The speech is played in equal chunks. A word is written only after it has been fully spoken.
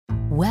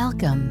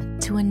Welcome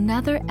to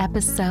another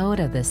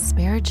episode of The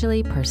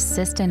Spiritually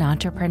Persistent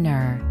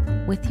Entrepreneur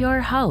with your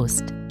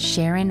host,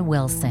 Sharon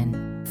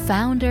Wilson,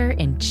 founder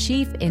and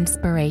Chief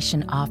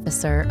Inspiration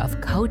Officer of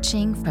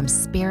Coaching from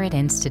Spirit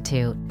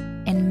Institute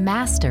and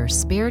Master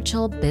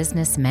Spiritual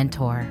Business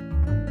Mentor.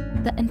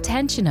 The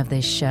intention of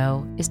this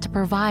show is to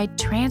provide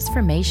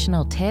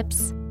transformational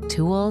tips,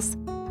 tools,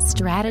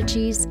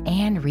 strategies,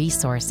 and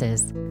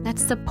resources that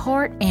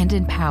support and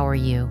empower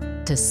you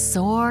to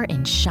soar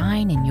and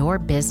shine in your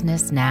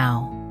business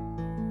now.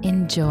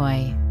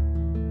 Enjoy.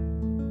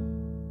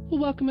 Well,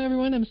 welcome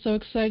everyone. I'm so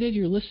excited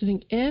you're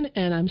listening in,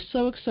 and I'm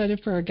so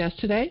excited for our guest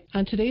today.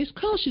 On today's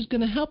call, she's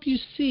going to help you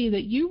see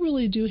that you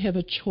really do have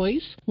a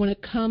choice when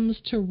it comes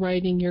to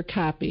writing your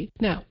copy.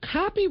 Now,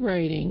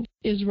 copywriting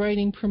is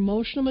writing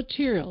promotional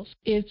materials.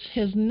 It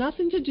has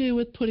nothing to do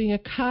with putting a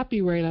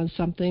copyright on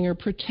something or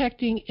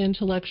protecting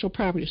intellectual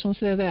property. So I'll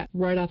say that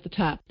right off the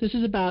top. This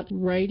is about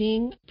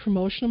writing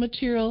promotional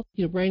material,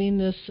 writing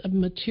this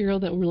material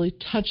that will really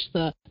touch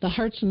the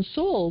hearts and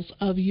souls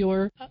of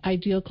your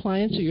ideal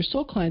clients, or your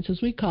soul clients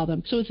as we call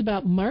them. So it's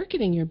about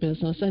marketing your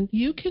business, and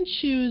you can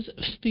choose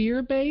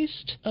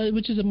fear-based,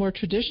 which is a more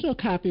traditional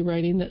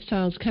copywriting that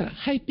sounds kind of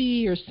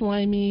hypey or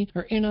slimy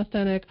or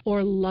inauthentic,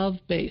 or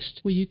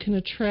love-based, where you can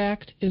attract,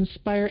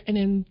 inspire, and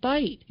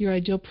invite your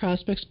ideal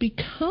prospects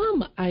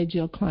become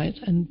ideal clients.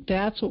 And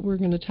that's what we're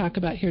going to talk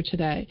about here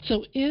today.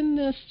 So in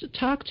this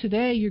talk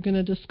today, you're going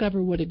to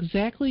discover what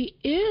exactly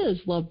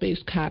is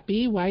love-based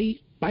copy, why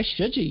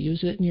should you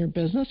use it in your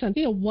business? And,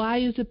 why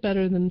is it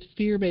better than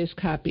fear-based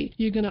copy?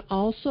 You're going to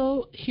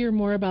also hear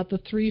more about the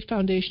 3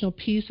 foundational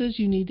pieces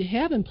you need to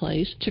have in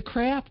place to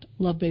craft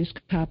love-based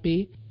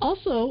copy.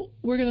 Also,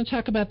 we're going to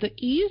talk about the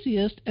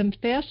easiest and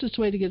fastest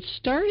way to get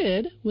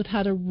started with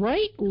how to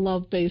write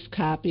love-based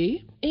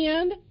copy.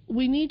 And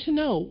we need to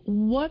know,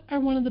 what are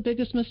one of the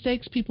biggest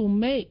mistakes people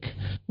make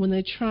when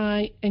they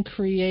try and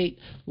create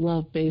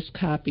love-based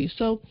copy?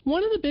 So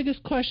one of the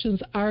biggest questions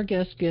our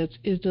guest gets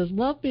is, does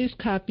love-based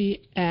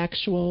copy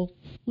actually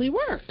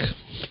work?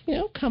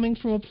 Coming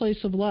from a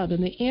place of love.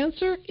 And the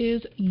answer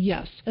is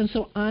yes. And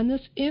so on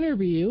this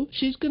interview,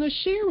 she's going to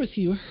share with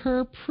you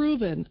her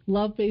proven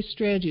love-based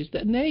strategies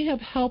that may have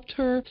helped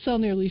her sell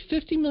nearly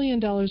 $50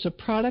 million of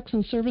products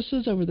and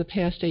services over the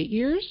past 8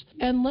 years.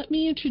 And let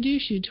me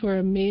introduce you to our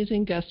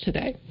amazing guest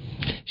today.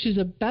 She's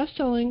a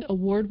best-selling,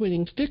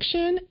 award-winning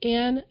fiction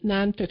and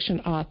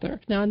nonfiction author.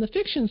 Now, on the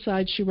fiction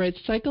side, she writes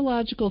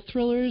psychological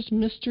thrillers,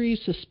 mystery,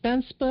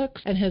 suspense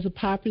books, and has a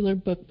popular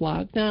book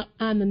blog. Now,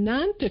 on the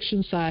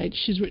nonfiction side,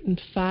 she's written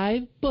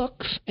 5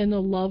 books in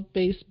the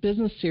love-based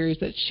business series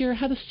that share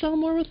how to sell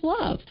more with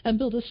love and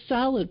build a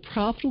solid,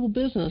 profitable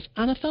business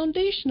on a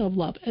foundation of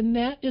love. And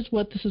that is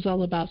what this is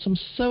all about. So I'm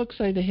so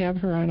excited to have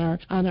her on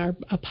our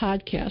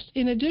podcast.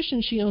 In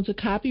addition, she owns a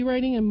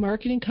copywriting and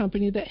marketing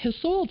company that has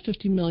sold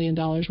 $50 million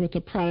worth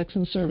of products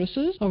and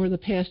services over the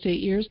past 8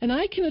 years. And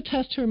I can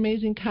attest to her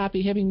amazing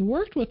copy, having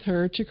worked with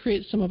her to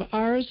create some of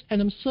ours.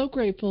 And I'm so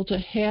grateful to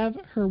have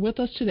her with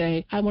us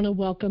today. I want to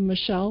welcome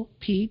Michele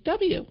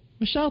P.W.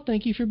 Michele,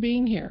 thank you for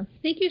being here.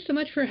 Thank you so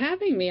much for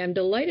having me. I'm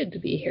delighted to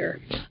be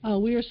here.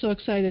 We are so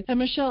excited. And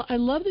Michele, I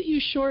love that you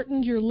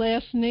shortened your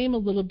last name a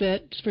little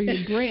bit for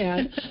your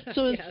brand,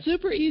 so it's Yes.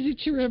 super easy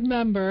to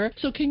remember.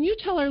 So can you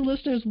tell our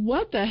listeners,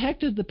 what the heck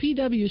does the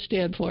PW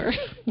stand for?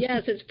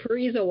 Yes, it's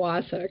Pariza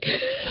Wacek.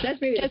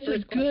 That's maybe That's the a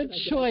first good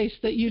choice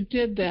that you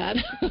did that,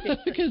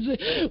 because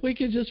we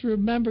could just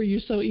remember you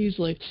so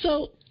easily.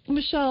 So,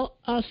 Michele,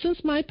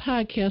 since my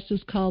podcast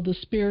is called The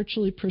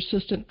Spiritually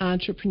Persistent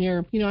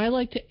Entrepreneur, I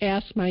like to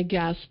ask my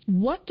guests,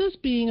 what does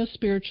being a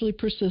spiritually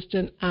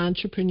persistent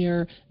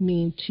entrepreneur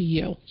mean to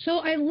you? So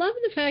I love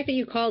the fact that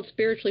you called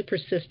spiritually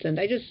persistent.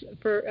 I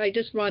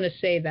just want to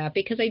say that,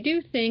 because I do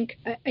think,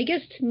 I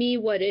guess to me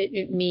what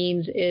it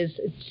means is,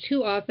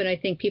 too often I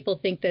think people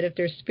think that if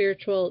they're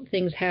spiritual,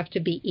 things have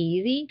to be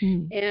easy,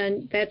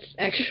 and that's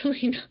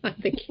actually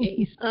not the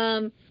case.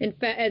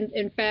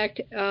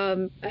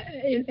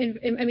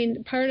 I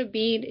mean, part of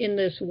being in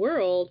this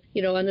world,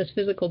 on this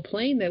physical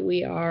plane that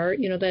we are,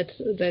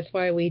 that's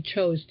why we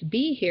chose to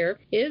be here,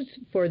 is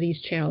for these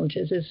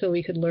challenges, is so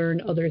we could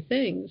learn other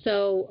things.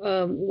 So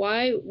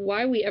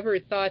why we ever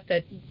thought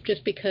that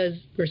just because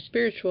we're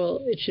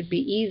spiritual, it should be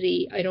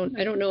easy, I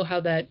don't know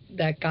how that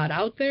got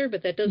out there,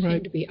 but that does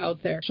seem to be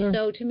out there. Sure.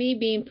 So to me,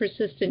 being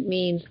persistent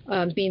means,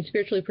 being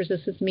spiritually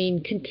persistent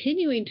means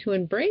continuing to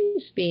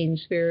embrace being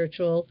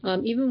spiritual,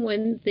 even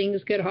when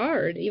things get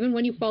hard, even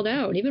when you fall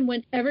down, even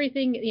when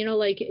everything,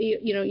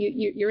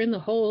 you're in the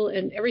hole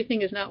and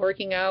everything is not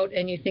working out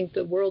and you think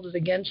the world is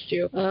against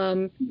you,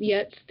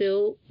 yet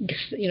still,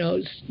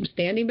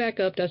 standing back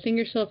up, dusting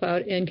yourself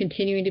out, and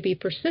continuing to be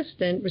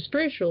persistent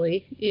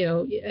spiritually,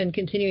 and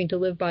continuing to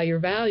live by your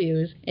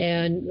values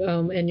and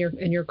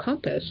your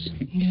compass.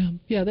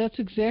 Yeah, that's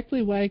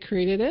exactly why I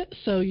created it.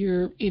 So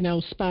you're,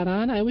 spot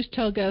on. I always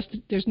tell guests,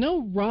 there's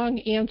no wrong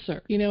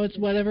answer. It's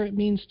whatever it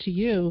means to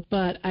you,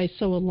 but I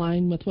so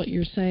align with what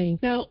you're saying.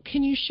 Now,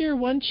 can you share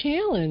one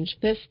challenge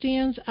that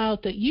stands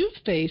out that you've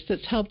faced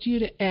that's helped you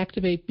to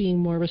activate being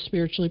more of a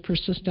spiritually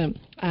persistent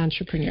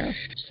entrepreneur?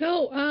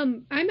 So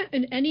I'm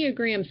an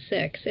Enneagram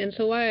 6, and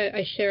so why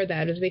I share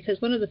that is because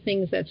one of the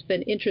things that's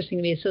been interesting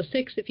to me is, so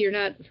 6, if you're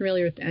not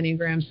familiar with the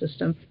Enneagram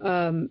system,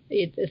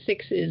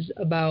 6 is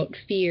about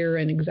fear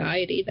and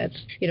anxiety. That's,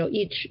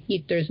 each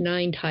there's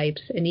 9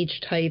 types, and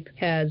each type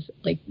has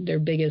like their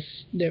biggest,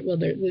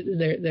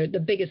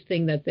 the biggest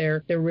thing that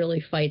they're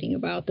really fighting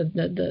about,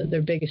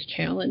 their biggest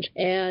challenge.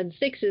 And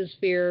 6 is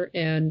fear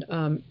and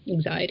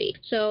anxiety.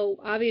 So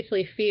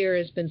obviously fear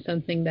has been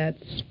something that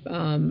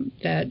I've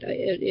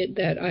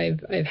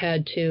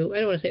had to, I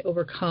don't want to say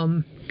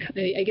overcome,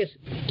 I guess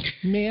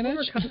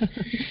manage,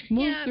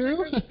 move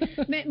through.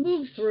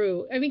 Move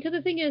through. I mean, because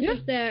the thing is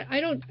that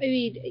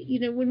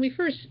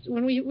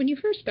when you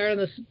first start on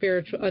the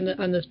spiritual,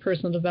 on this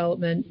personal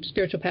development,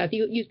 spiritual path,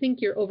 you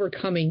think you're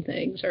overcoming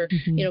things or,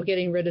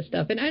 getting rid of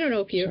stuff. And I don't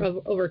know if you're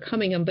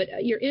overcoming them, but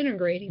you're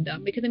integrating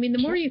them, because, the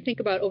more you think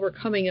about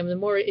overcoming them, the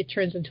more it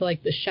turns into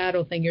like the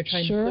shadow thing you're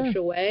trying to push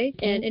away.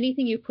 And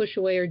anything you push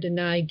away or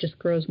deny just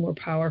grows more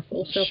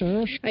powerful. So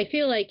I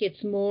feel like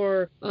it's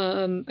more,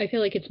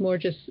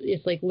 just,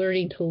 it's like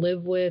learning to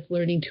live with,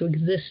 learning to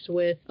exist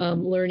with,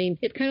 learning.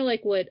 It's kind of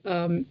like what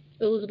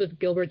Elizabeth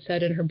Gilbert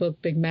said in her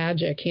book, Big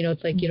Magic.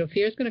 It's like,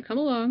 fear is going to come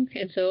along.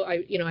 And so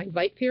I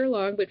invite fear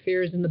along, but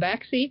fear is in the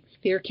back seat.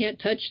 Fear can't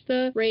touch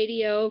the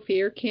radio.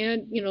 Fear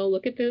can't,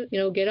 look at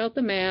get out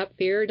the map.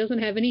 Fear doesn't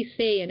have any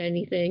say in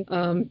anything.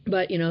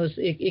 But,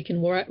 it can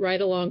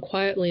ride along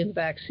quietly in the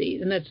back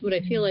seat. And that's what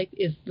I feel like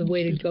is the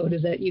way to go,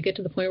 is that you get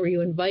to the point where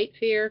you invite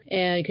fear,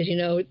 and because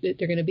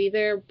they're going to be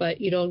there, but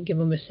you don't give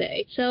them a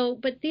say. So,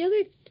 but the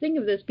other thing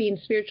of this being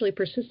spiritually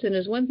persistent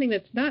is one thing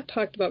that's not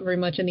talked about very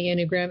much in the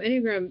Enneagram.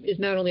 Enneagram is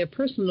not only a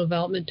personal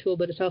development tool,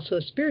 but it's also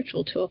a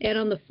spiritual tool. And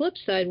on the flip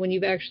side, when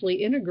you've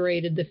actually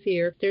integrated the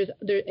fear,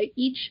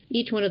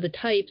 each one of the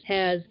types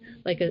has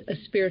like a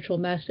spiritual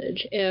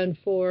message. And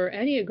for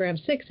Enneagram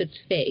 6, it's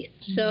faith.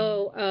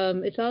 So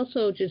it's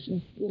also just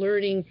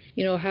learning,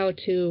 how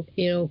to,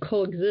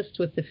 coexist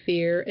with the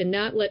fear and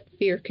not let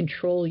fear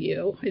control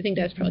you. I think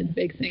that's probably the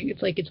big thing.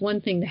 It's like, it's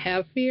one thing to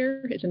have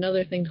fear. It's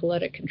another thing to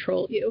let it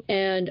control you.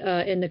 And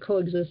to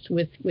coexist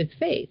with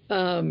faith.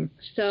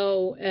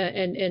 So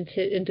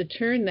to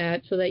turn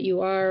that so that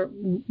you are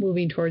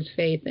moving towards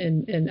faith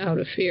and out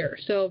of fear.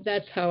 So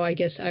that's how I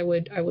guess I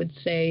would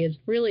say is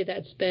really,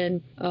 that's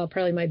been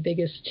probably my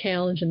biggest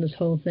challenge in this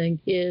whole thing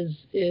is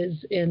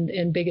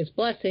and biggest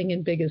blessing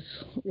and biggest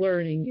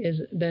learning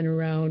has been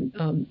around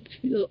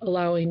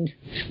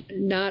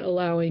not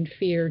allowing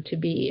fear to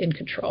be in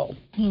control.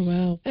 Oh,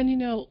 wow. And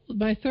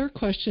my third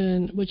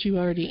question, which you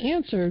already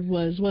answered,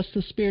 was what's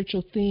the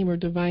spiritual theme or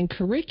divine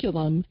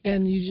curriculum?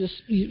 And you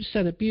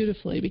said it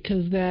beautifully,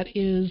 because that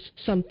is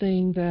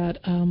something that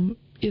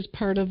is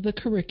part of the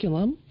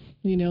curriculum,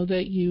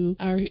 that you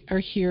are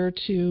here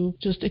to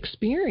just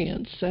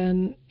experience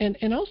and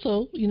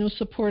also,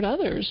 support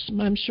others.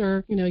 I'm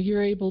sure,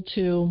 you're able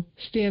to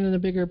stand in a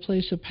bigger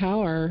place of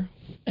power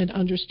and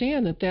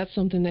understand that that's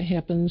something that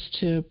happens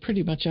to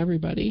pretty much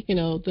everybody,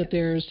 that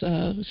there's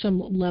some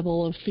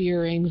level of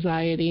fear,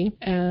 anxiety,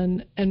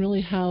 and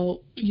really how,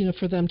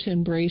 for them to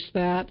embrace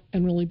that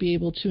and really be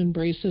able to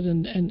embrace it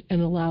and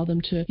allow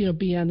them to,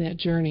 be on that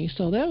journey.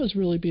 So that was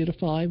really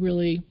beautiful. I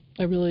really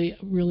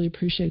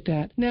appreciate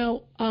that.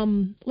 Now,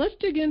 let's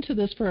dig into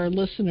this for our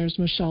listeners,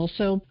 Michele.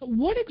 So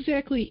what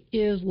exactly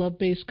is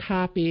love-based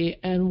copy,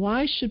 and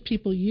why should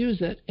people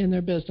use it in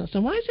their business?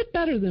 And why is it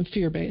better than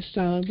fear-based?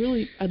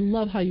 I'd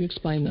love how you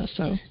explain this.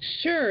 So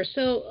Sure.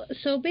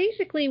 So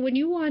basically, when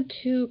you want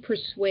to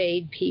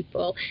persuade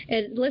people,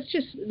 and let's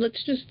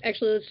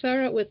start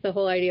out with the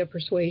whole idea of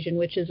persuasion,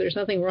 which is there's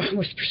nothing wrong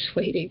with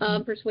persuading.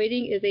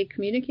 Persuading is a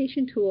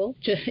communication tool,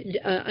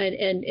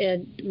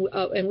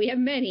 and we have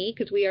many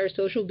because we are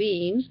social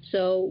beings.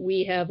 So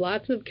we have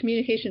lots of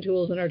communication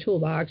tools in our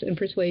toolbox, and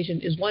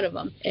persuasion is one of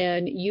them.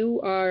 And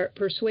you are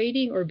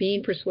persuading or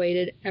being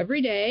persuaded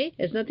every day.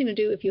 It has nothing to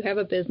do if you have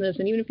a business,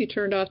 and even if you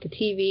turned off the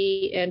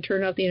TV and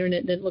turned off the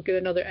internet and then look at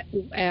another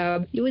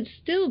ad, you would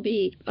still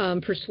be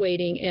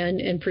persuading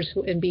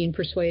and being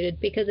persuaded,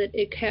 because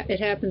it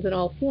happens in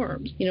all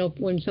forms.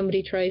 When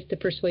somebody tries to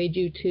persuade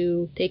you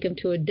to take them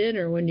to a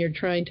dinner, when you're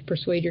trying to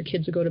persuade your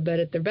kids to go to bed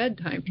at their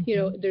bedtime,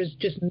 there's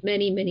just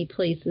many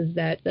places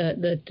that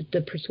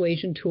the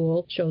persuasion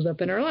tool shows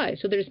up in our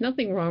lives. So there's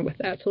nothing wrong with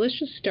that. So let's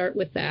just start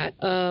with that.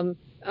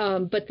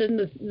 But then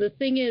the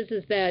thing is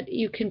that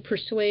you can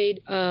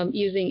persuade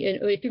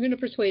if you're going to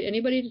persuade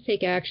anybody to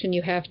take action,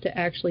 you have to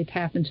actually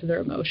tap into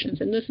their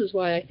emotions. And this is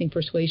why I think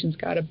persuasion's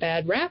got a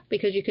bad rap,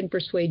 because you can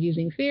persuade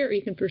using fear or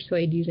you can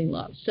persuade using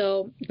love.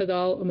 So, because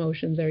all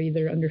emotions are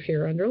either under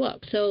fear or under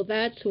love. So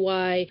that's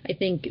why I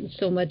think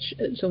so much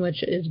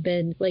has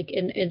been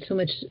and so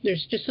much,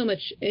 there's just so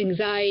much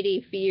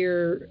anxiety,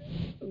 fear,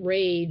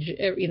 rage,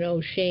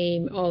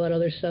 shame, all that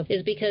other stuff,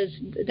 is because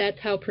that's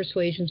how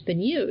persuasion's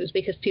been used,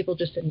 because people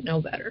just just didn't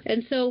know better.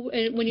 And so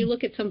when you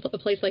look at a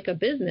place like a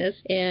business,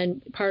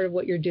 and part of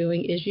what you're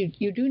doing is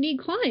you do need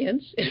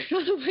clients.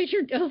 Otherwise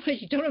you don't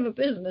have a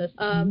business.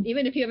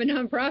 Even if you have a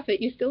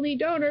nonprofit, you still need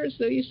donors,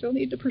 so you still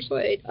need to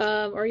persuade,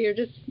 or you're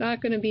just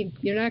not going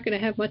to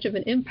have much of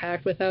an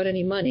impact without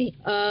any money.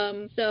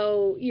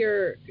 So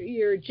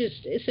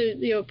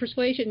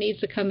persuasion needs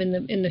to come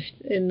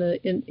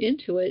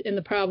into it. And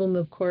the problem,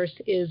 of course,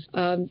 is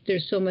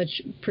there's so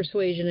much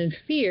persuasion and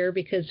fear,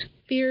 because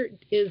fear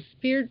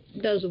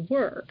does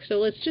work. So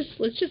let's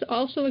just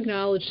also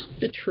acknowledge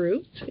the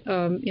truth.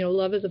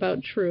 Love is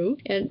about truth,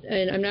 and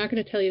I'm not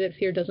going to tell you that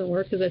fear doesn't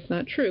work, because that's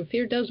not true.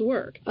 Fear does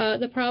work.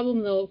 The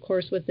problem, though, of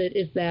course, with it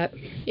is that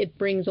it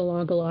brings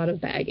along a lot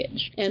of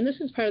baggage, and this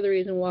is part of the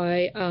reason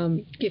why,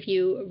 if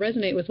you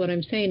resonate with what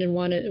I'm saying and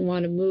want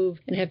to move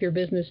and have your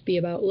business be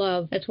about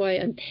love, that's why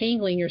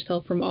untangling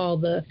yourself from all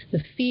the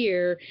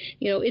fear.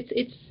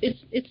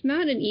 It's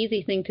not an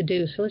easy thing to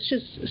do. So let's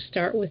just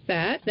start with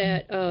that.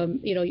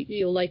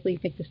 You'll likely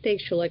make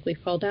mistakes, you'll likely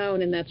fall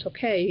down, and that's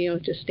okay.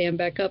 Just stand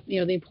back up. The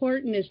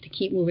important is to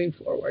keep moving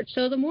forward.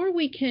 So the more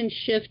we can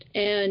shift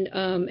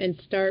and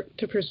start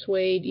to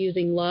persuade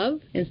using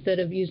love instead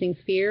of using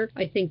fear,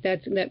 I think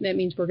that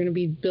means we're going to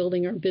be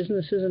building our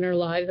businesses and our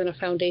lives on a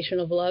foundation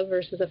of love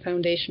versus a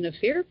foundation of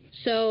fear.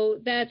 So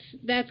that's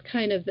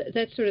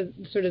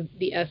sort of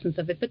the essence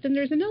of it. But then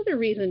there's another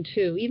reason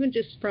too. Even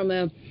just from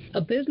a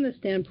business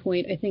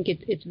standpoint, I think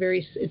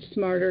it's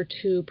smarter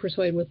to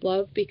persuade with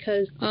love,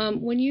 because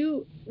when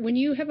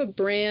you have a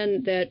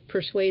brand that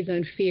persuades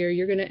on fear,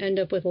 you're going to end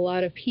up with a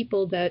lot of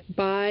people that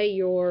buy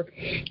your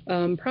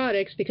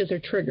products because they're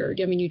triggered.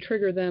 I mean, you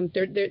trigger them.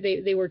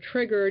 They were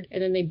triggered,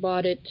 and then they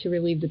bought it to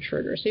relieve the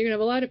trigger. So you're going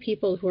to have a lot of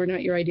people who are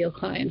not your ideal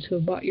clients who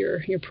have bought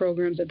your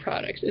programs and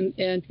products.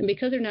 And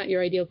because they're not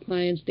your ideal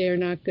clients, they're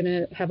not going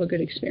to have a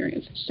good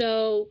experience.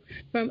 So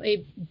from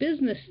a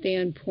business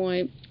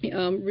standpoint,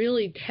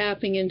 really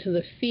tapping into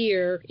the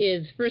fear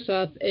is, first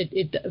off,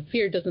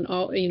 fear doesn't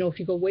if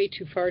you go way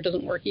too far, it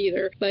doesn't work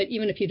either. But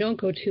even if you don't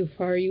go too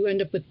far, you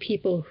end up with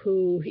people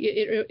who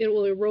it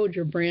will erode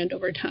your brand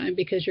over time,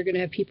 because you're going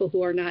to have people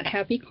who are not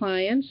happy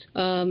clients.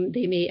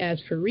 They may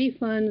ask for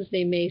refunds.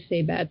 They may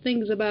say bad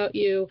things about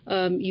you.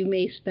 You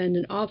may spend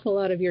an awful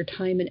lot of your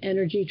time and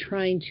energy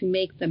trying to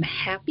make them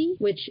happy,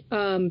 which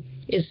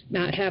is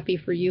not happy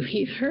for you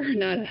either,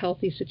 not a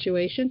healthy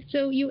situation.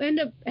 So you end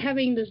up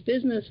having this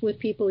business with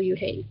people you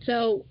hate.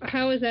 So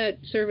how is that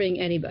serving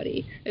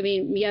anybody? I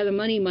mean, yeah, the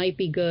money might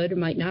be good or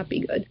might not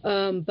be good,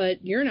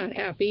 but you're not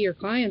happy. Your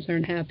clients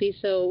aren't happy.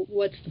 So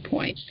what's the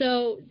point?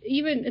 So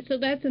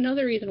that's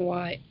another reason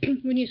why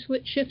when you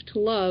shift to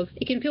love,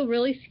 it can feel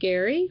really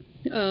scary.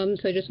 So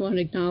I just want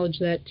to acknowledge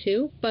that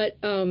too. But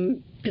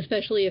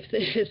especially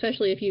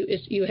if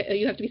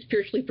you have to be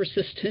spiritually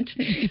persistent,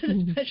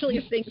 especially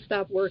if things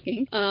stop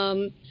working.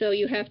 So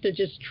you have to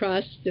just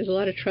trust. There's a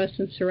lot of trust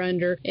and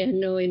surrender, and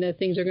knowing that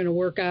things are going to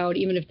work out,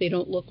 even if they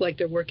don't look like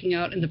they're working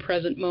out in the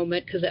present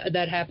moment, because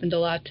that happened a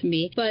lot to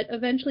me. But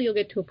eventually you'll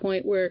get to a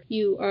point where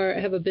you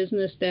have a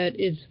business that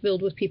is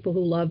filled with people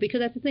who love,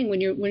 because that's the thing,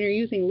 when you're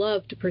using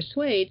love to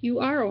persuade, you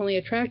are only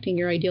attracting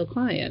your ideal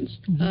clients.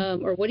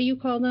 Or what do you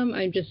call them?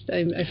 I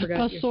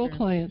forgot. Soul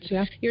clients,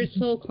 yeah. Your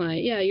soul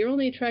client, yeah. You're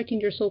only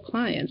attracting your soul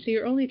clients, so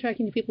you're only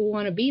attracting the people who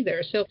want to be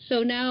there.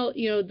 So now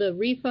the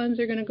refunds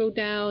are going to go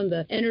down,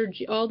 the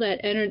energy, all that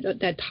energy,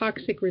 that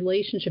toxic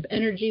relationship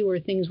energy where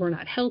things were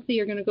not healthy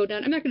are going to go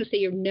down. I'm not going to say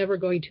you're never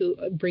going to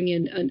bring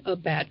in a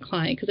bad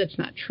client, because that's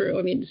not true.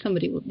 I mean,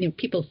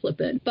 people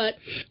slip in, but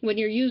when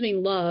you're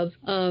using love,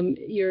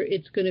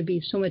 it's going to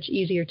be so much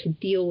easier to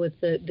deal with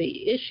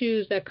the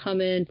issues that come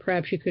in.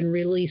 Perhaps you can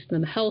release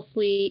them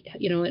healthily,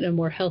 in a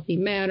more healthy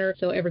manner,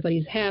 so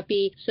everybody's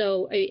happy.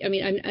 So I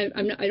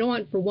don't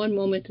want for one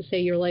moment to say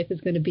your life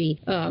is going to be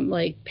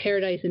like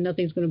paradise and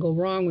nothing's going to go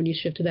wrong when you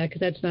shift to that, because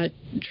that's not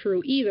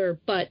true either.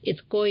 But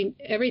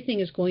everything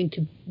is going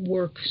to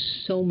work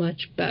so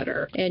much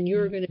better, and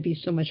you're going to be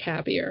so much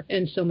happier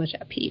and so much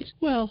at peace.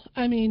 Well,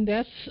 I mean,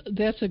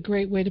 that's a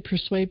great way to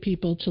persuade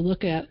people to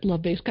look at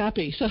love-based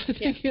copy. So I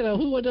think,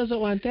 who doesn't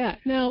want that?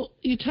 Now,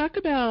 you talk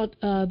about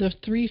the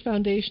 3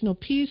 foundational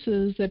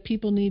pieces that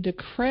people need to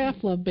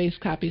craft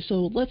love-based copy.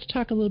 So let's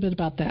talk a little bit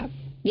about that.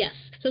 Yes.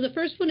 So the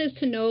first one is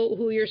to know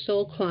who your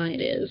soul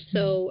client is.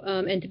 So,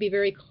 and to be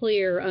very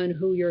clear on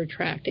who you're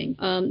attracting.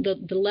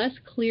 The less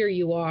clear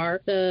you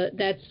are,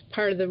 that's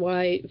part of the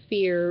why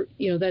fear,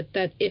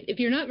 that if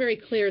you're not very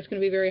clear, it's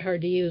going to be very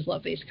hard to use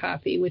love-based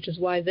copy, which is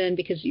why then,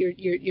 because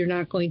you're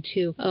not going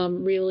to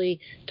really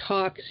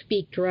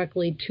speak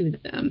directly to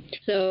them.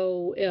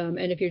 So, and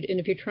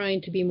if you're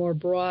trying to be more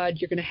broad,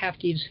 you're going to have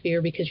to use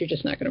fear, because you're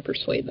just not going to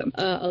persuade them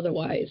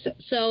otherwise.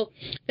 So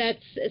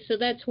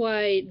that's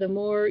why the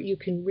more you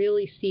can can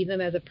really see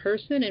them as a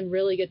person and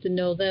really get to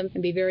know them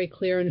and be very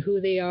clear on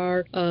who they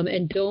are,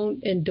 and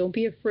don't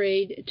be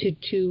afraid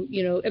to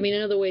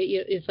another way,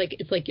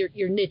 it's like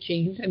you're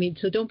niching.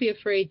 So don't be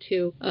afraid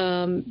to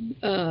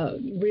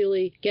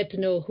really get to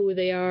know who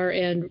they are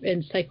and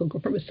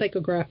from a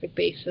psychographic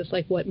basis,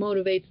 like what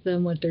motivates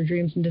them, what their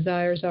dreams and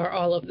desires are,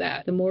 all of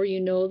that. The more you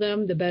know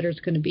them, the better it's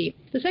going to be.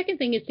 The second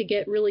thing is to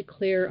get really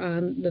clear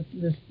on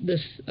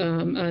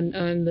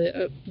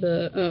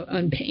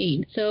on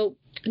pain. So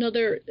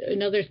Another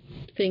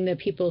thing that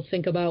people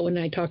think about when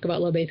I talk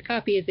about love-based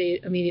copy is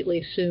they immediately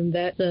assume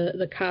that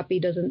the copy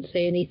doesn't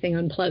say anything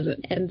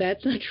unpleasant, and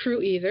that's not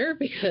true either,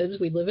 because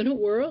we live in a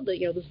world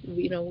that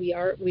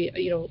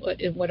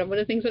and one of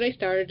the things that I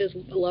started is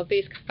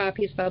love-based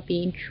copy is about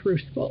being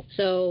truthful.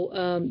 So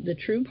the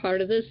true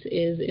part of this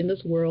is in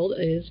this world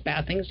is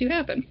bad things do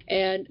happen,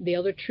 and the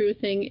other true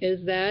thing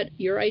is that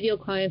your ideal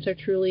clients are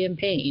truly in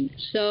pain.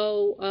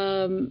 So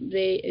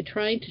they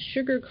trying to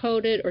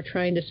sugarcoat it or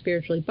trying to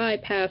spiritually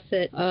bypass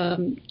it,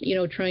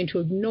 trying to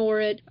ignore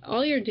it,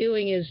 all you're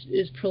doing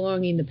is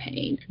prolonging the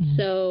pain. Mm-hmm.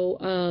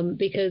 So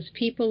because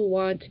people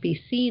want to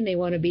be seen, they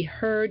want to be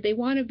heard, they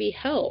want to be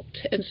helped.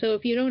 And so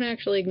if you don't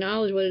actually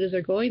acknowledge what it is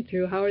they're going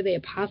through, how are they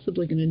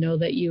possibly going to know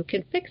that you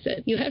can fix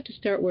it? You have to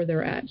start where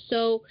they're at.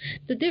 So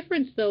the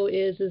difference, though,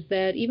 is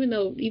that even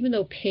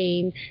though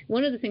pain,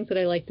 one of the things that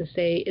I like to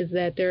say is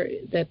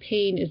that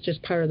pain is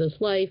just part of this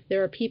life.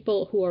 There are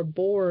people who are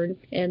born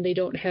and they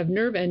don't have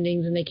nerve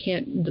endings and they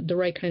can't, the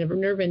right kind of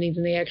nerve endings,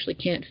 and they actually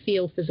can't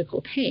feel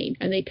physical pain.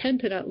 And they tend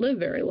to not live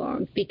very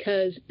long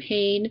because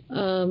pain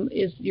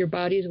is your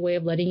body's way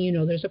of letting you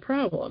know there's a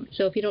problem.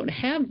 So if you don't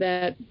have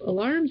that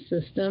alarm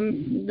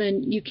system,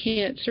 then you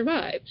can't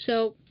survive.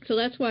 So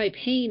that's why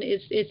pain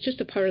it's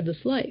just a part of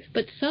this life.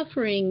 But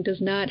suffering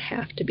does not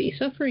have to be.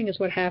 Suffering is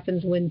what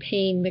happens when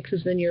pain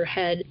mixes in your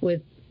head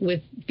with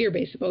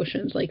fear-based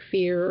emotions like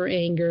fear or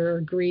anger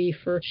or grief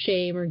or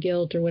shame or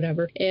guilt or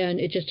whatever, and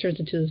it just turns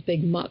into this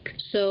big muck.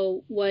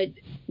 So when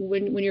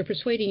you're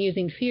persuading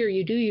using fear,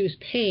 you do use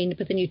pain,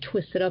 but then you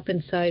twist it up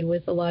inside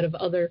with a lot of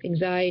other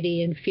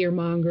anxiety and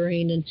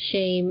fear-mongering and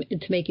shame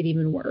to make it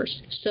even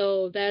worse.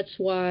 So that's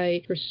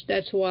why I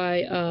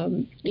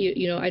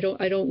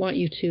don't want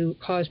you to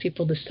cause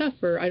people to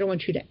suffer. I don't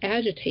want you to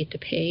agitate the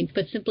pain,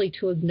 but simply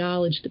to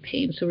acknowledge the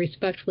pain. So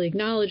respectfully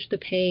acknowledge the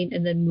pain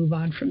and then move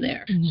on from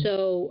there. Mm-hmm.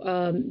 So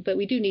but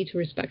we do need to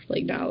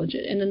respectfully acknowledge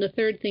it. And then the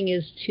third thing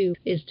is to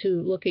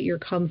look at your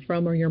come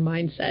from or your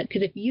mindset.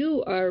 Because if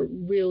you are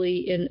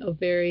really in a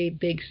very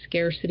big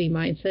scarcity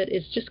mindset,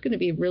 it's just going to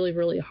be really,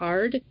 really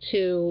hard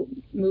to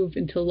move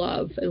into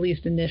love, at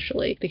least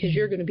initially, because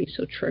you're going to be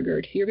so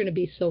triggered. You're going to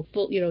be so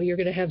full, you're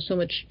going to have so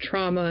much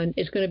trauma, and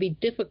it's going to be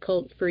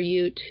difficult for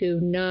you to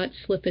not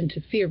slip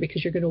into fear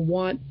because you're going to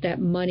want that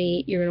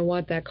money, you're going to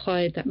want that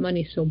client, that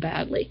money so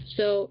badly.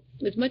 So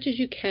as much as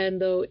you can,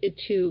 though,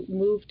 to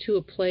move to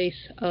a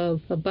place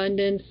of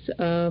abundance,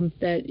 and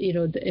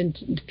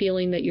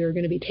feeling that you're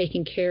going to be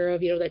taken care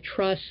of, that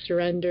trust,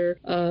 surrender,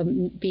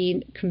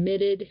 being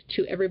committed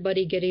to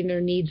everybody getting their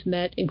needs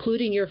met,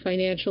 including your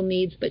financial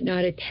needs, but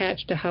not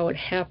attached to how it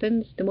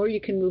happens. The more you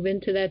can move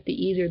into that, the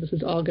easier this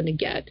is all going to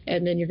get,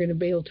 and then you're going to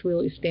be able to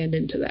really stand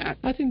into that.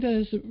 I think that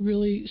is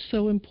really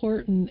so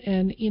important,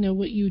 and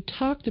what you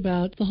talked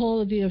about, the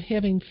whole idea of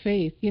having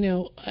faith,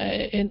 and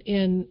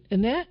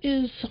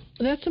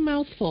that's a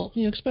mouthful,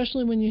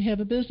 especially when you have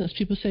a business.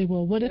 People say,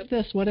 well, what if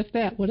this, what if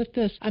that, what if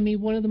this?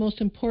 One of the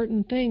most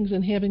important things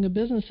in having a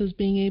business is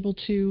being able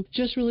to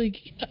just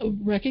really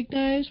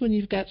recognize when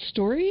you've got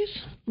stories,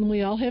 and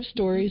we all have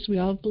stories, we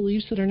all have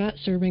beliefs that are not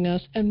serving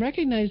us, and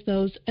recognize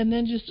those, and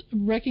then just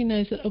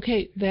recognize that,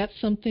 okay, that's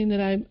something that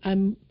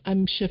I'm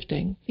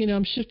shifting.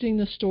 I'm shifting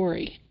the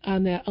story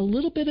on that a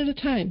little bit at a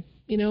time.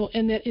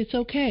 And that it's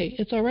okay.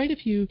 It's all right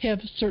if you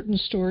have certain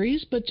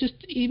stories, but just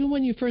even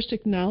when you first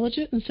acknowledge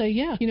it and say,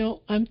 yeah,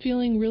 I'm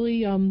feeling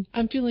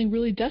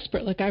really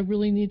desperate. Like I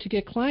really need to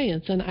get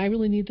clients and I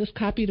really need this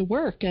copy to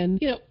work.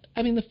 And,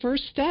 the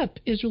first step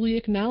is really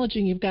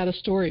acknowledging you've got a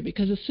story,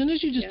 because as soon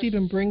as you just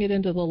even bring it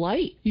into the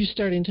light, you're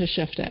starting to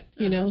shift it,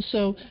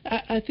 So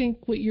I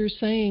think what you're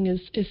saying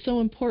is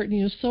so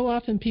important. So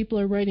often people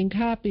are writing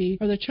copy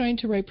or they're trying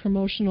to write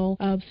promotional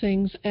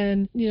things,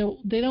 and,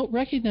 they don't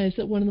recognize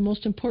that one of the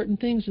most important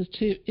things is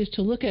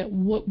to look at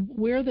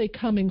where are they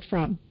coming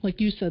from, like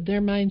you said,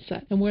 their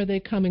mindset and where they're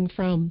coming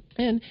from.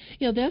 And,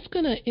 that's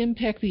going to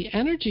impact the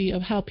energy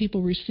of how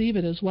people receive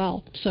it as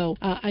well. So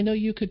I know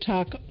you could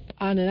talk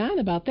on and on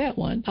about that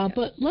one.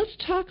 But let's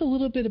talk a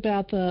little bit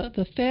about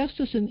the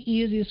fastest and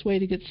easiest way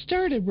to get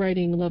started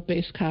writing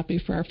love-based copy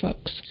for our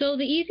folks. So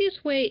the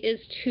easiest way is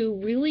to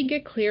really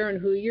get clear on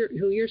who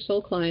your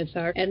soul clients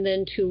are, and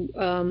then to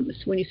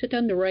when you sit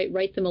down to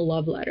write them a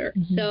love letter.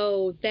 Mm-hmm.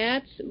 So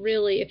that's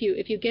really, if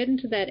you get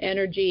into that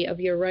energy of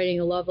you're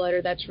writing a love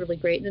letter, that's really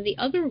great. And then the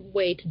other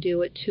way to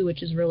do it too,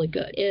 which is really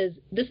good, is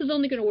this is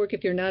only going to work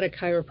if you're not a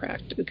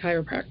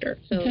chiropractor.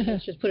 So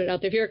let's just put it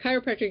out there. If you're a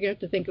chiropractor, you're going to have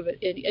to think of it,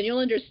 and you'll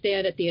understand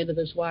understand at the end of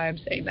this why I'm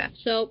saying that.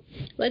 So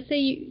let's say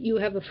you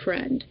have a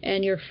friend,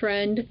 and your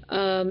friend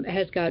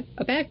has got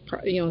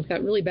has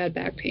got really bad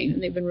back pain,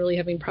 and they've been really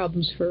having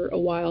problems for a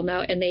while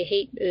now, and they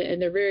hate,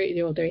 and they're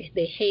very,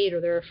 they hate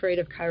or they're afraid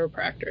of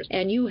chiropractors,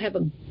 and you have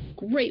a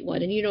great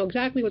one, and you know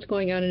exactly what's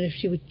going on, and if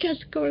she would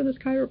just go to this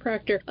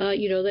chiropractor,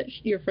 you know that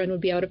your friend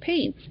would be out of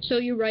pain. So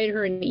you write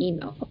her an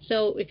email.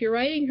 So if you're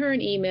writing her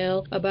an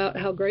email about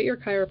how great your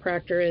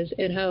chiropractor is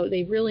and how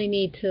they really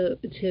need to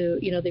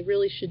they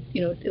really should,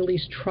 at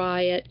least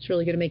try it. It's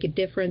really going to make a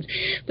difference.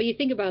 But you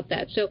think about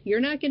that. So you're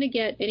not going to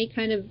get any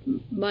kind of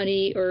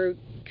money or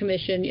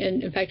commission,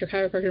 and in fact your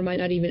chiropractor might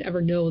not even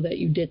ever know that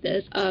you did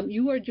this.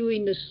 You are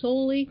doing this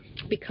solely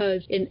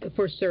because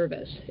for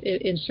service,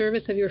 in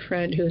service of your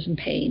friend who is in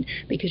pain,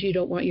 because you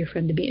don't want your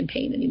friend to be in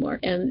pain anymore.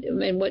 And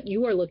what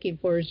you are looking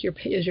for is your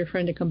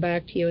friend to come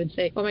back to you and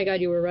say, oh my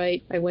God, you were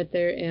right, I went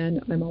there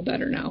and I'm all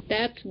better now.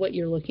 That's what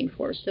you're looking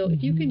for. So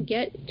if you can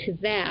get to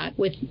that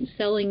with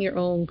selling your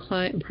own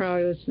client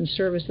products and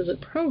services and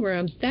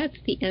programs, that's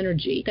the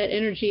energy, that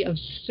energy of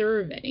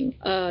serving.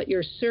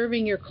 You're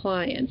serving your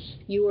clients.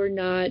 You are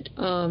not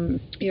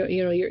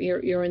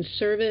you're in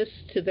service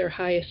to their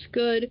highest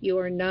good. You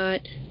are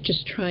not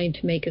just trying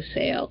to make a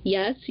sale.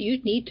 Yes,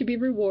 you need to be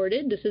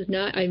rewarded. This is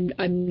not, I'm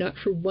not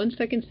for 1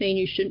 second saying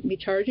you shouldn't be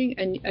charging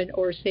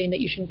or saying that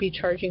you shouldn't be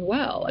charging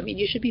well. I mean,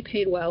 you should be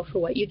paid well for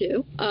what you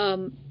do.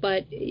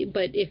 But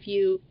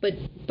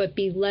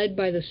be led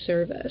by the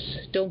service.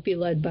 Don't be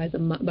led by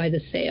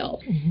the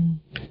sale. Mm-hmm.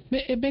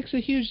 It makes a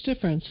huge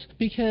difference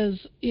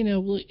because,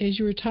 as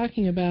you were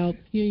talking about,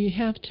 you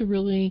have to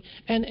really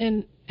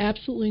and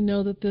absolutely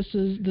know that this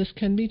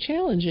can be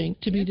challenging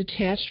to be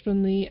detached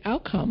from the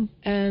outcome.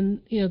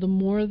 And, the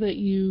more that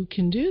you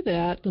can do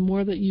that, the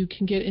more that you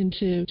can get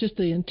into just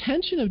the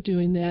intention of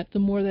doing that, the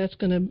more that's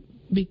going to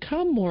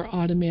become more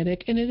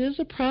automatic, and it is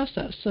a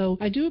process. So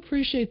I do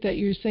appreciate that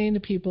you're saying to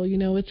people,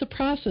 it's a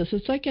process.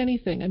 It's like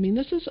anything. I mean,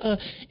 this is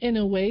in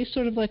a way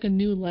sort of like a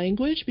new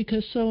language,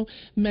 because so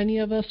many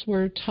of us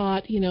were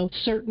taught,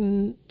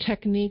 certain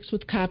techniques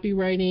with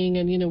copywriting,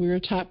 and, we were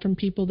taught from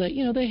people that,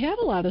 they had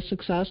a lot of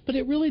success, but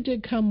it really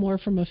did come more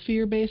from a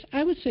fear base.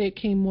 I would say it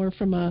came more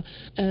from a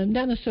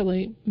not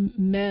necessarily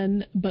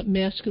men, but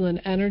masculine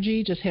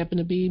energy. Just happened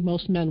to be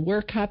most men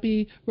were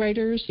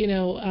copywriters,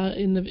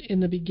 in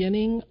the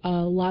beginning.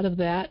 A lot of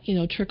that,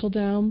 trickle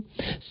down.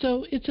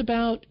 So it's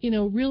about,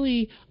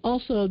 really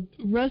also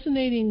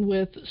resonating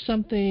with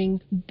something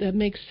that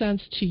makes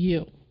sense to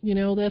you.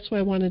 That's why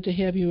I wanted to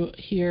have you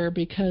here,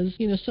 because,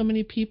 so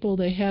many people,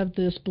 they have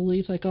this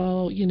belief like,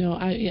 oh,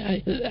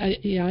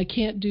 I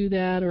can't do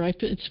that, or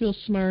it feels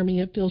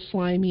smarmy, it feels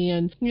slimy.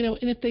 And, and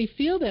if they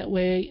feel that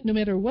way, no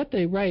matter what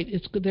they write,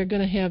 they're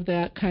going to have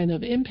that kind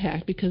of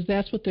impact, because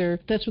that's what they're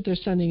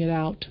sending it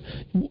out.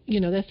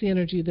 That's the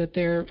energy that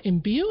they're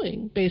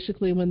imbuing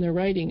basically when they're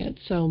writing it.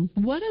 So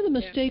what are the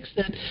mistakes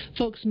that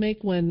folks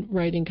make when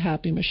writing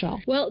copy, Michele?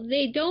 Well,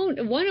 they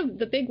don't. One of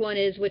the big one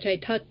is, which I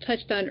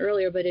touched on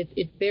earlier, but it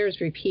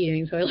bears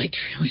repeating, so I like to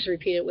always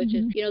repeat it, which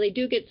is,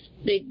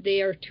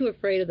 they are too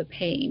afraid of the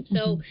pain.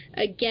 So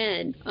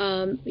again,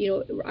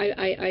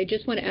 I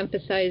just want to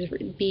emphasize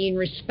being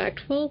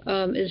respectful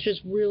is just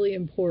really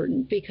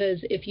important,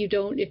 because if you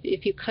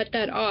cut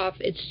that off,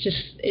 it's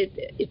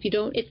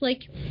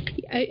like,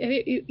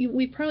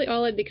 we probably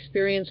all had the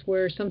experience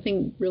where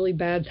something really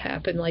bad's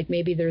happened, like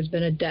maybe there's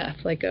been a death,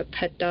 like a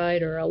pet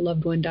died or a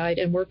loved one died,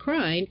 and we're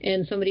crying,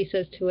 and somebody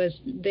says to us,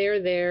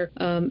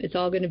 it's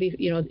all going to be,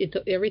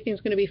 everything's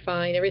going to be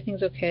fine,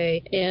 everything's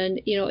okay,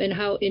 and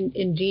how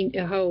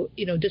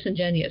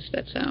disingenuous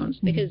that sounds,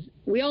 because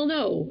we all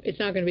know it's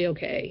not going to be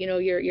okay.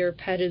 Your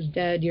pet is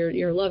dead,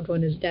 your loved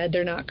one is dead,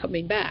 they're not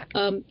coming back.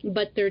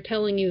 But they're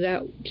telling you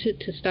that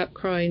to stop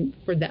crying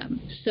for them.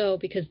 So,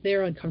 because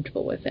they're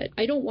uncomfortable with it.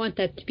 I don't want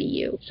that to be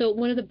you. So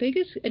one of the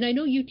biggest, and I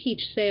know you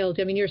teach sales,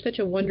 I mean, you're such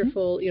a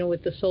wonderful,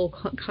 with the soul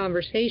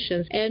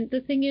conversations. And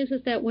the thing is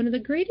that one of the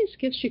greatest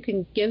gifts you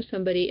can give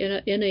somebody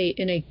in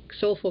a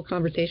soulful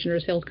conversation or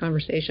a sales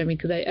conversation, I mean,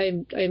 because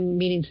I'm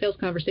meaning sales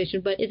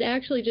conversation, but it's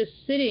actually just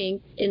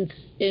sitting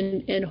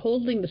in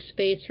holding the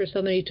space for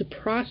somebody to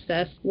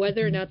process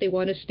whether or not they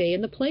want to stay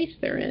in the place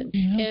they're in.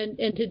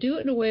 And to do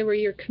it in a way where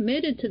you're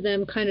committed to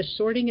them kind of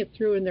sorting it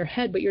through in their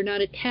head, but you're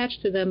not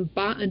attached to them,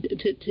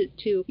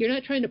 you're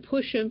not trying to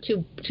push them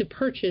to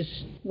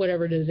purchase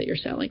whatever it is that you're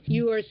selling.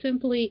 You are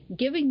simply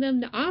giving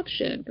them the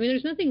option. I mean,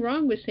 there's nothing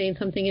wrong with saying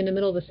something in the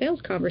middle of a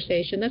sales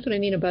conversation. That's what I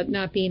mean about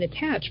not being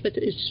attached, but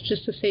it's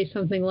just to say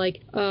something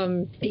like,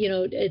 okay,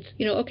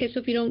 so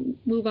if you don't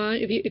move on,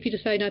 if you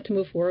decide not to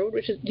move forward,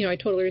 which is, I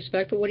totally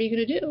respect, but what are you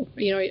going to do?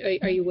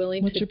 Are you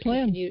willing What's to your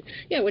plan? Continue?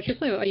 Yeah, what's your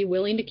plan? Are you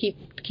willing to keep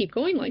keep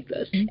going like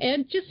this?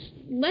 And just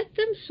let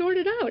them sort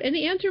it out. And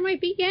the answer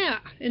might be yeah,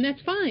 and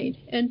that's fine.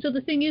 And so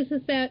the thing is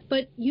that,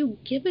 but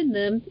you've given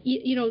them,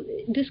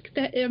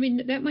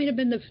 that might have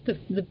been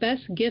the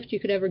best gift you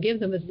could ever give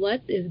them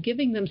is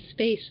giving them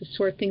space to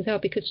sort things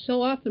out, because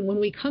so often when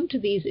we come to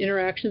these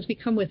interactions, we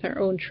come with our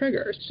own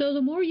triggers. So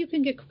the more you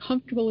can get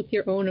comfortable with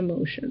your own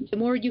emotions, the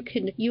more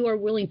you are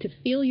willing to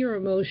feel your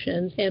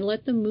emotions and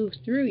let them move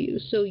through you,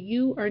 so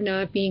you are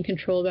not being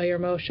controlled by your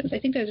emotions. I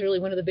think that's really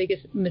one of the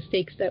biggest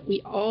mistakes that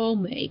we all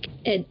make,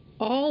 and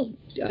all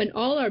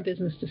our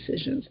business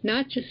decisions,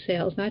 not just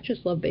sales, not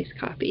just love-based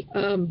copy,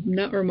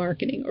 or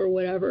marketing or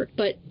whatever,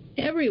 but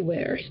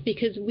everywhere,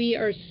 because we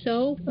are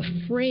so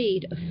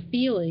afraid of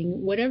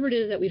feeling whatever it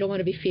is that we don't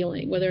want to be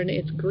feeling, whether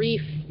it's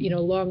grief,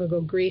 long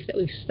ago grief that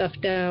we've stuffed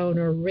down,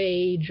 or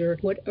rage, or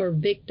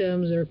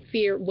victims, or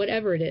fear,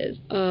 whatever it is.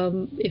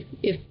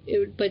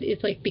 But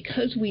it's like,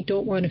 because we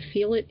don't want to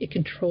feel it, it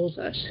controls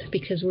us,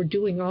 because we're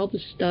doing all the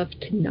stuff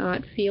to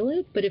not feel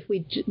it. But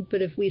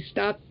if we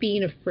stop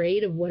being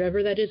afraid of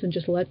whatever that is and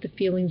just let the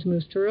feelings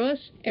move through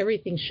us,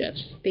 everything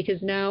shifts,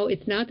 because now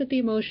it's not that the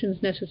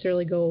emotions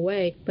necessarily go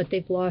away, but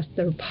they've lost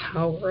their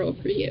power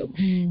over you.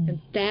 And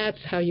that's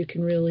how you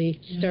can really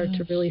start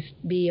to really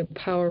be a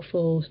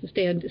powerful,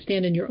 stand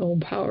in your own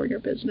power in your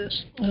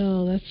business.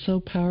 Oh, that's so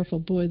powerful.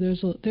 Boy,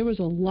 there was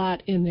a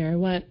lot in there.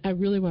 I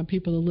really want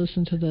people to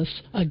listen to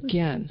this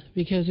again,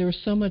 because there was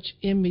so much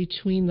in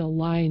between the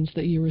lines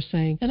that you were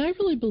saying. And I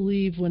really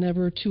believe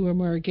whenever two or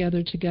more are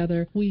gathered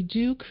together, we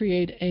do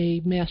create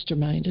a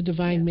mastermind, a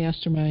divine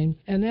mastermind.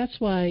 And that's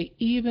why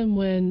even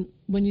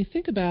when you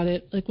think about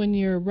it, like when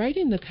you're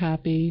writing the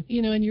copy,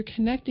 and you're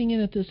connecting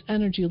in at this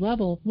energy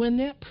level, when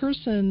that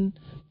person,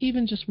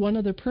 even just one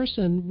other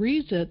person,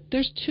 reads it,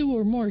 there's two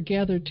or more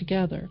gathered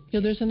together.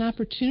 There's an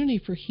opportunity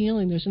for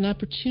healing. There's an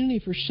opportunity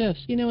for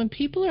shifts. And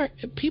people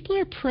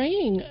are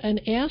praying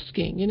and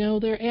asking.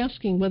 They're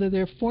asking whether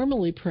they're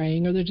formally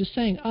praying or they're just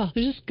saying, oh,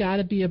 there's just got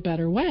to be a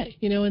better way.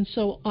 And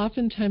so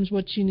oftentimes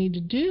what you need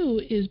to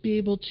do is be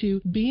able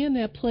to be in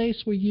that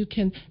place where you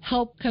can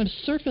help kind of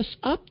surface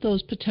up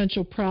those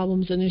potential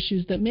problems and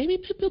issues that maybe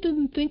people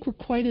didn't think were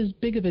quite as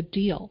big of a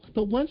deal.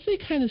 But once they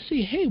kind of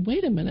see, hey,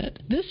 wait a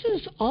minute, this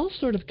is all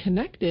sort of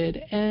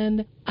connected,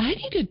 and I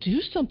need to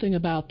do something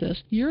about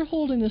this. You're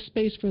holding the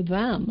space for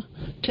them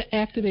to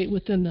activate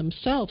within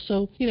themselves.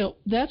 So,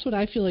 that's what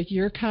I feel like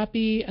your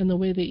copy and the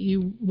way that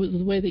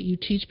you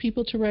teach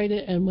people to write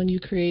it and when you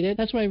create it,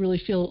 that's what I really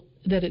feel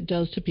that it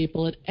does to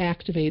people. It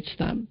activates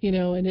them,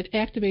 and it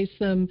activates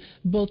them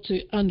both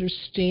to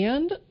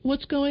understand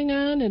what's going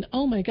on and,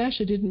 oh my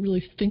gosh, I didn't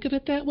really think of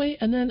it that way,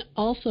 and then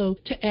also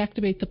to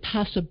activate the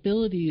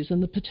possibilities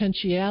and the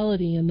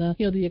potentiality and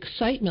the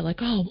excitement, like,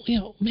 oh,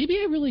 maybe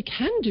I really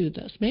can do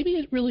this. Maybe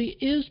it really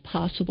is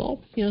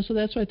possible. So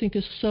that's what I think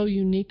is so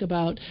unique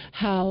about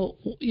how,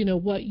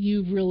 what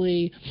you've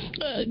really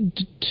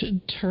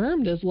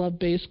termed as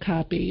love-based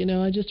copy.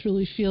 I just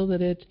really feel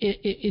that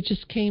it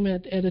just came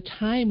at a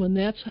time when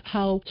that's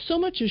how so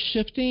much is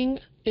shifting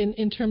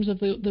in terms of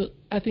the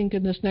I think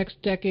in this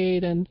next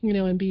decade and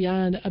and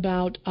beyond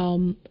about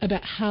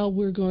how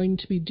we're going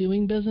to be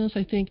doing business.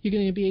 I think you're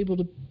going to be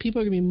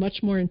people are going to be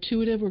much more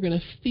intuitive. We're going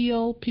to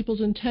feel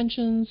people's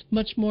intentions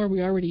much more.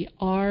 We already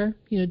are,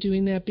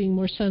 doing that, being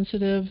more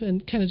sensitive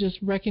and kind of just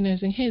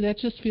recognizing, hey, that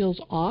just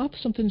feels off.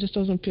 Something just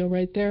doesn't feel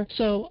right there.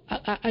 So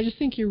I just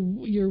think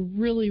you're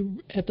really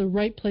at the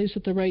right place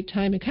at the right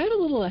time and kind of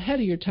a little ahead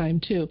of your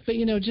time too. But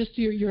just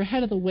you're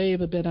ahead of the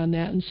wave a bit on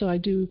that. And so I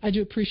do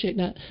appreciate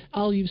not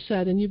all you've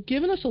said, and you've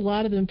given us a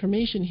lot of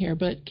information here,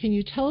 but can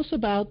you tell us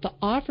about the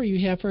offer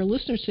you have for our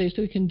listeners today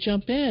so we can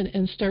jump in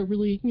and start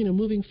really,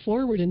 moving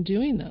forward and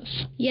doing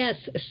this? Yes.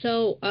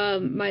 So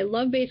my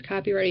love-based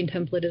copywriting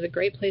template is a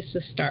great place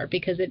to start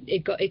because it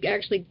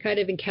actually kind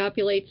of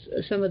encapsulates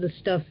some of the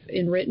stuff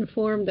in written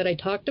form that I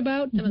talked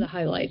about, some of the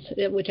highlights,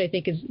 which I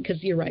think is,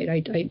 because you're right,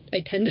 I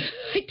tend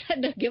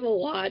to give a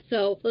lot.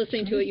 So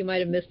listening to it, you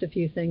might have missed a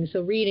few things.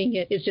 So reading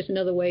it is just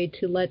another way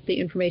to let the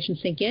information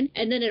sink in.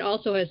 And then it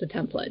also has a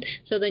template.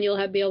 So then you'll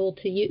be able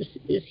to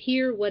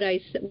hear what I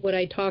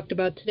talked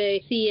about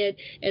today, see it,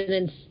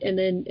 and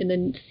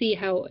then see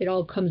how it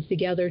all comes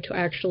together to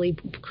actually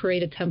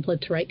create a template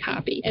to write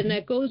copy. And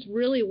that goes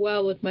really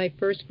well with my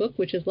first book,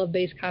 which is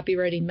Love-Based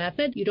Copywriting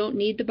Method. You don't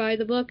need to buy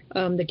the book.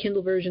 The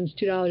Kindle version is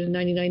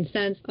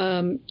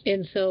 $2.99.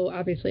 And so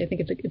obviously I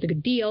think it's a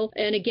good deal.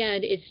 And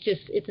again,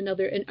 it's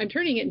another, and I'm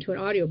turning it into an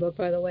audiobook,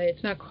 by the way.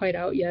 It's not quite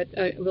out yet.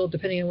 Well,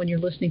 depending on when you're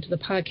listening to the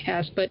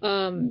podcast. But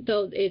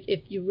so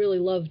if you really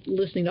love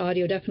listening to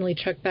audio, definitely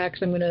check back.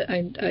 So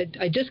I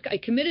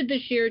committed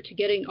this year to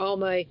getting all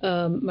my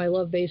my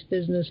love-based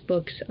business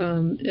books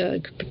turned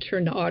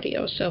to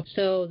audio.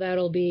 So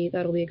that'll be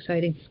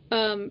exciting.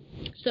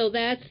 So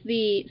that's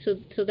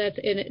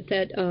in it,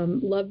 that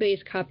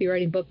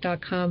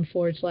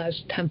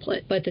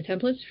lovebasedcopywritingbook.com/template. But the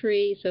template's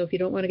free, so if you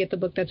don't want to get the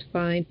book, that's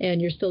fine,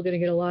 and you're still going to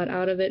get a lot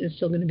out of it, and it's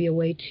still going to be a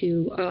way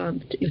to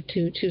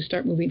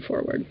start moving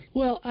forward.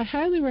 Well, I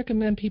highly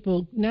recommend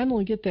people not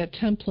only get that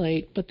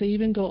template, but they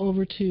even go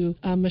over to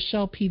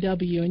Michele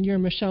PW, and you're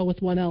Michele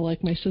with one L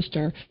like my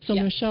sister. So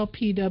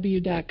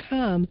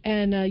MichelePW.com,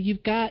 and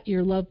you've got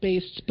your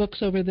love-based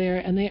books over there,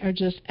 and they are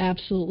just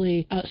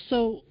absolutely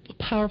so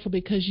powerful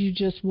because you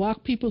just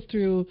walk people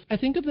through. I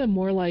think of them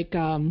more like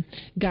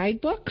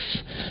guidebooks,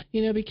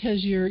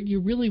 because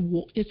you're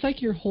really, it's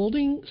like you're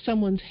holding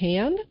someone's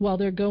hand while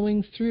they're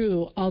going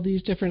through all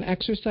these different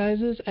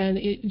exercises, and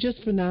it's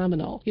just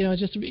phenomenal.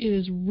 It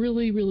is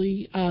really,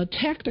 really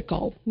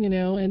tactical, and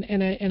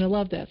I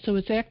love that. So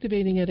it's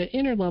activating at an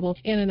inner level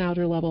and an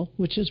outer level,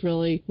 which is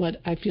really what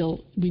I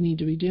feel we need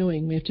to be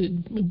doing. We have to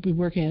be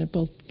working at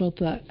both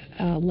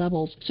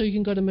levels. So you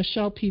can go to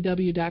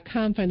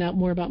MichelePW.com, find out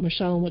more about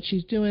Michele and what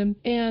she's doing.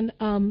 And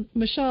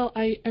Michele,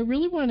 I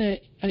really want to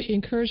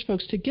encourage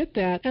folks to get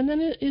that. And then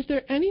is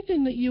there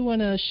anything that you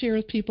want to share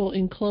with people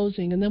in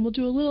closing? And then we'll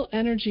do a little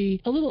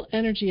energy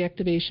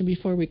activation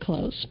before we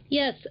close.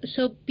 Yes.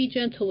 So be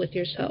gentle with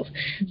yourself.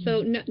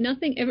 So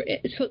nothing ever.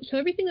 So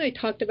everything I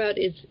talked about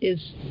is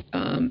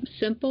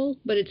simple,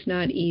 but it's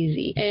not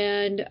easy.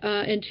 And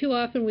too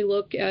often we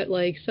look at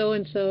like so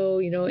and so,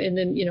 and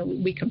then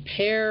we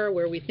compare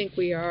where we think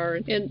we are.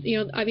 And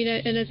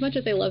and as much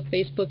as I love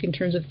Facebook in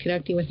terms of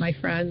connecting with my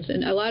friends,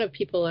 and a lot of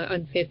people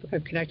on Facebook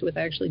I've connected with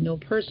I actually know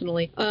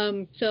personally.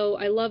 So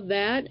I love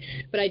that,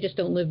 but I just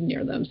don't live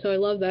near them. So I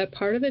love that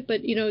part of it.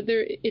 But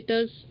it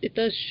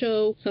does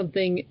show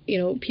something.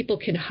 People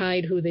can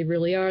hide who they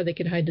really are. They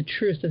can hide the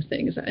truth of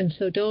things. And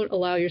so don't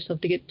allow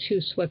yourself to get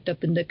too swept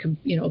up into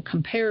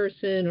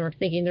comparison, or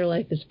thinking their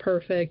life is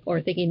perfect,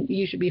 or thinking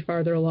you should be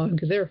farther along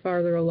because they're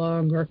farther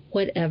along, or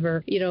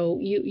whatever.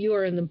 You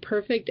are in the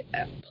perfect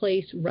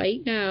place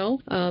right now.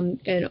 And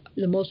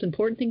the most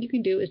important thing you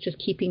can do is just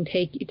taking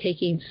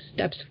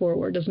steps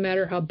forward. Doesn't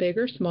matter how big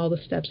or small the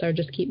steps are.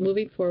 Just keep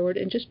moving forward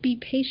and just be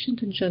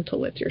patient and gentle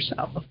with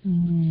yourself.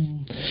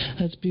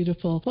 That's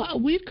beautiful. Well,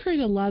 we've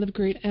created a lot of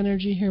great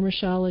energy here,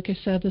 Michele. Like I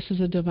said, this is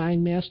a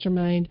divine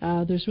mastermind.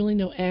 There's really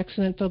no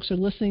accident. Folks are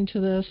listening to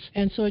this.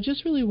 And so I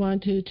just really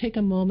want to take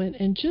a moment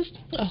and just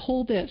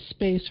hold that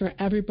space for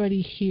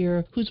everybody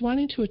here who's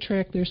wanting to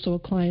attract their soul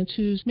clients,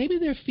 who's maybe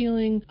they're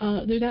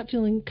not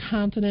feeling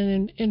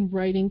confident in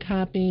writing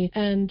copy,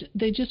 and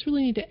they just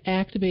really need to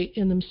activate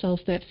in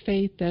themselves that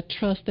faith, that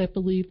trust, that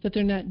belief that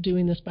they're not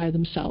doing this by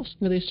themselves.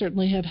 They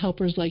certainly have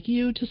helpers like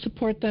you to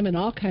support them in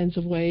all kinds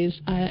of ways,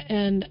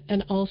 and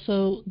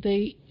also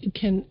they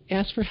can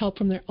ask for help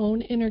from their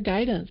own inner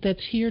guidance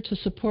that's here to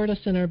support us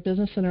in our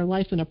business and our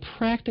life in a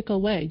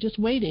practical way, just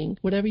waiting,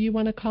 whatever you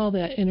want to call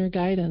that inner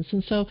guidance.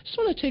 And so I just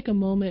want to take a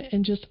moment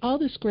and just all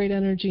this great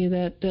energy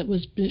that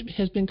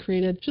has been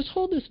created, just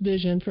hold this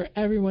vision for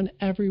everyone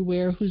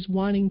everywhere who's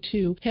wanting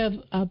to have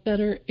a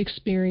better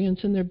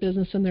experience in their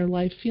business and their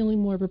life, feeling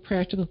more of a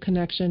practical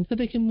connection, that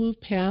they can move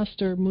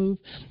past or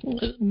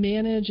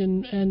manage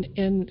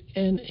and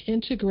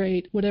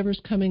integrate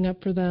whatever's coming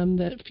up for them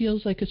that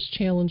feels like it's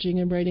challenging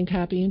in writing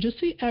copy, and just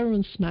see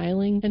everyone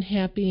smiling and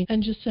happy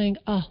and just saying,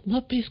 oh,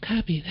 love-based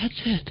copy,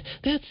 that's it.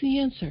 That's the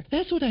answer.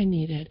 That's what I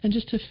needed. And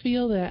just to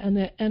feel that and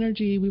that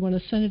energy, we want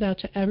to send it out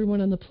to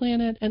everyone on the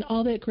planet, and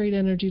all that great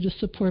energy to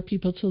support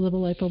people to live a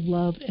life of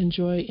love and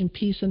joy and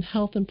peace and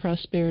health and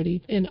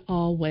prosperity in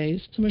all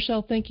ways. So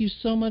Michele, thank you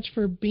so much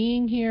for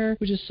being here.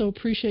 We just so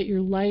appreciate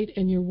your light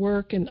and your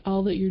work and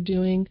all that you're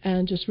doing,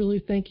 and just really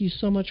thank you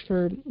so much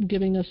for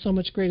giving us so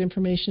much great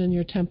information in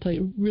your template.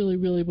 It really,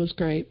 really was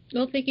great.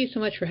 Well, thank you so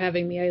much for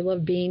having me. I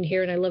love being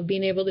here, and I love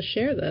being able to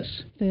share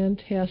this.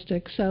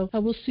 Fantastic. So I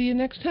will see you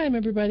next time,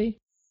 everybody.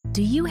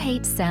 Do you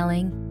hate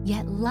selling,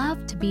 yet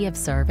love to be of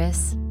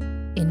service?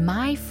 In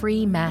my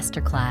free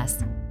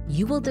masterclass,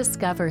 you will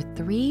discover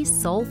 3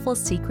 soulful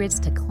secrets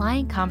to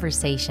client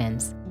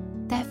conversations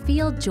that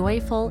feel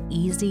joyful,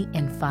 easy,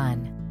 and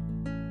fun.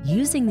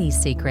 Using these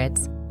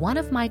secrets, one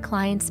of my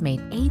clients made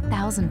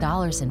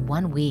 $8,000 in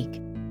 1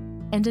 week,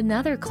 and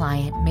another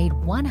client made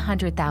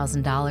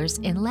 $100,000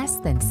 in less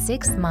than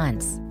 6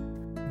 months.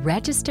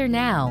 Register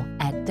now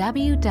at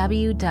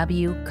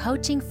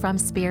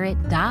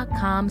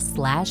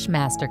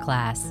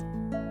www.coachingfromspirit.com/masterclass.